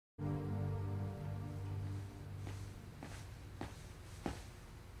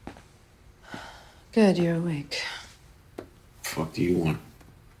Good, you're awake. Fuck do you want?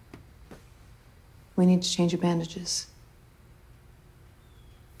 We need to change your bandages.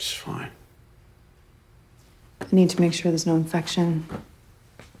 It's fine. I need to make sure there's no infection.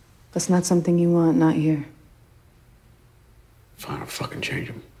 That's not something you want, not here. Fine, I'll fucking change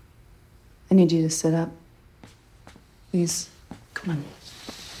them. I need you to sit up. Please, come on.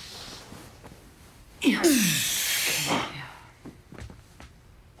 Yeah. Okay, yeah.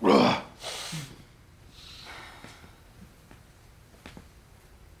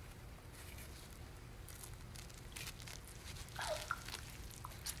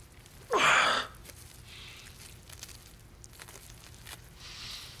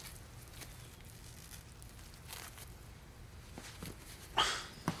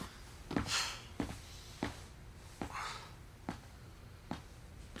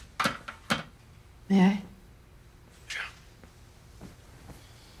 May I?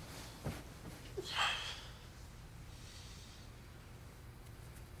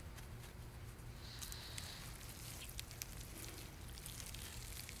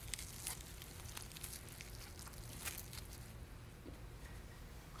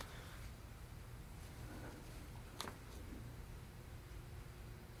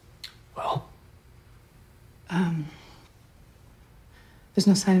 Well? There's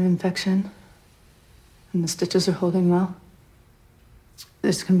no sign of infection. And the stitches are holding well.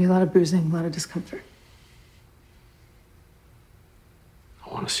 There's gonna be a lot of bruising, a lot of discomfort.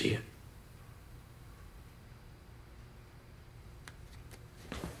 I want to see it.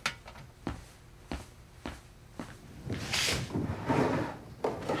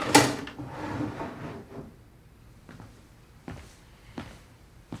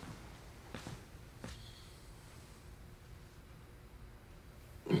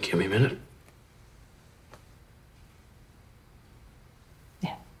 Give me a minute.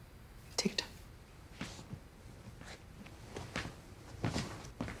 Yeah, take your time.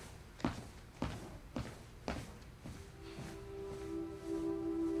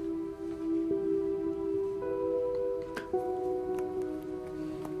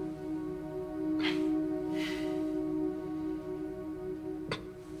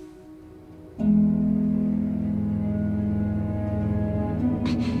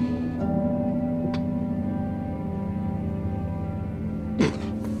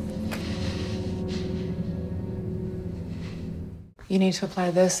 You need to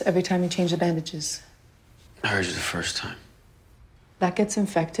apply this every time you change the bandages. I heard you the first time. That gets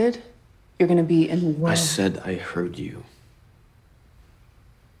infected, you're gonna be in I said I heard you.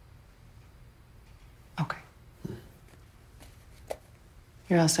 Okay.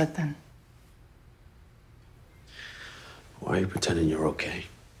 You're all set then. Why are you pretending you're okay?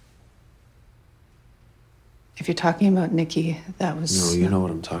 If you're talking about Nikki, that was... No, you know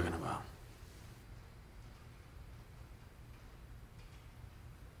what I'm talking about.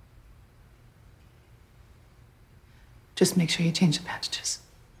 Just make sure you change the bandages.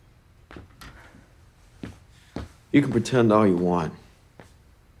 You can pretend all you want,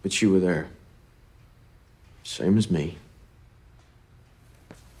 but you were there. Same as me.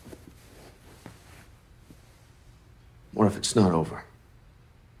 What if it's not over?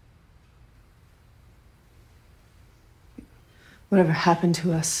 Whatever happened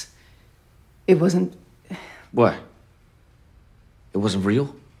to us, it wasn't... What? It wasn't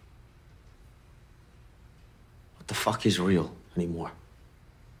real? What the fuck is real anymore?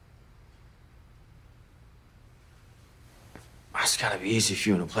 It's gotta be easy for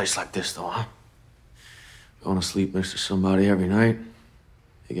you in a place like this, though, huh? Going to sleep next to somebody every night.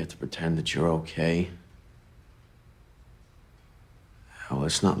 You get to pretend that you're okay. Well,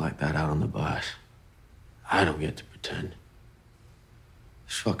 it's not like that out on the bus. I don't get to pretend.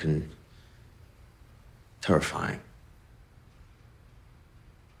 It's fucking terrifying.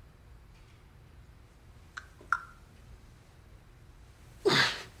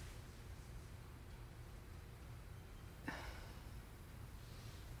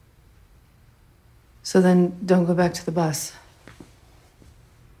 So then don't go back to the bus.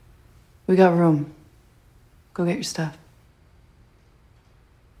 We got room. Go get your stuff.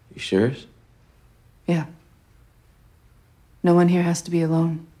 You serious? Yeah. No one here has to be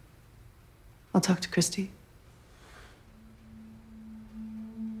alone. I'll talk to Christy.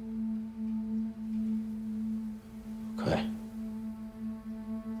 Okay.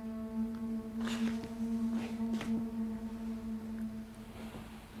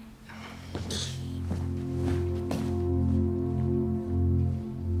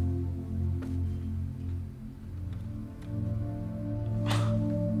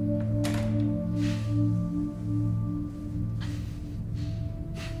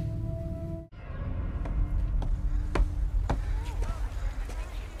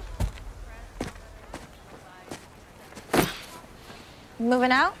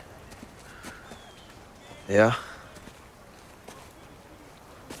 Moving out? Yeah.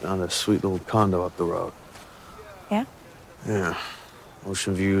 Found a sweet little condo up the road. Yeah? Yeah.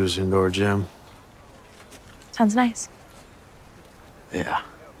 Ocean views, indoor gym. Sounds nice. Yeah.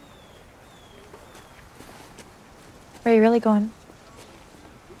 Where are you really going?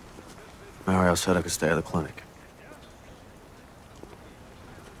 Marielle said I could stay at the clinic.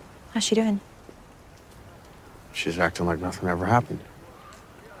 How's she doing? She's acting like nothing ever happened.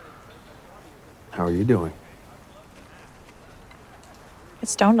 How are you doing? Get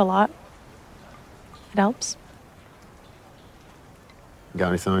stoned a lot. It helps. Got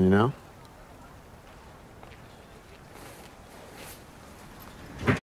anything on you now?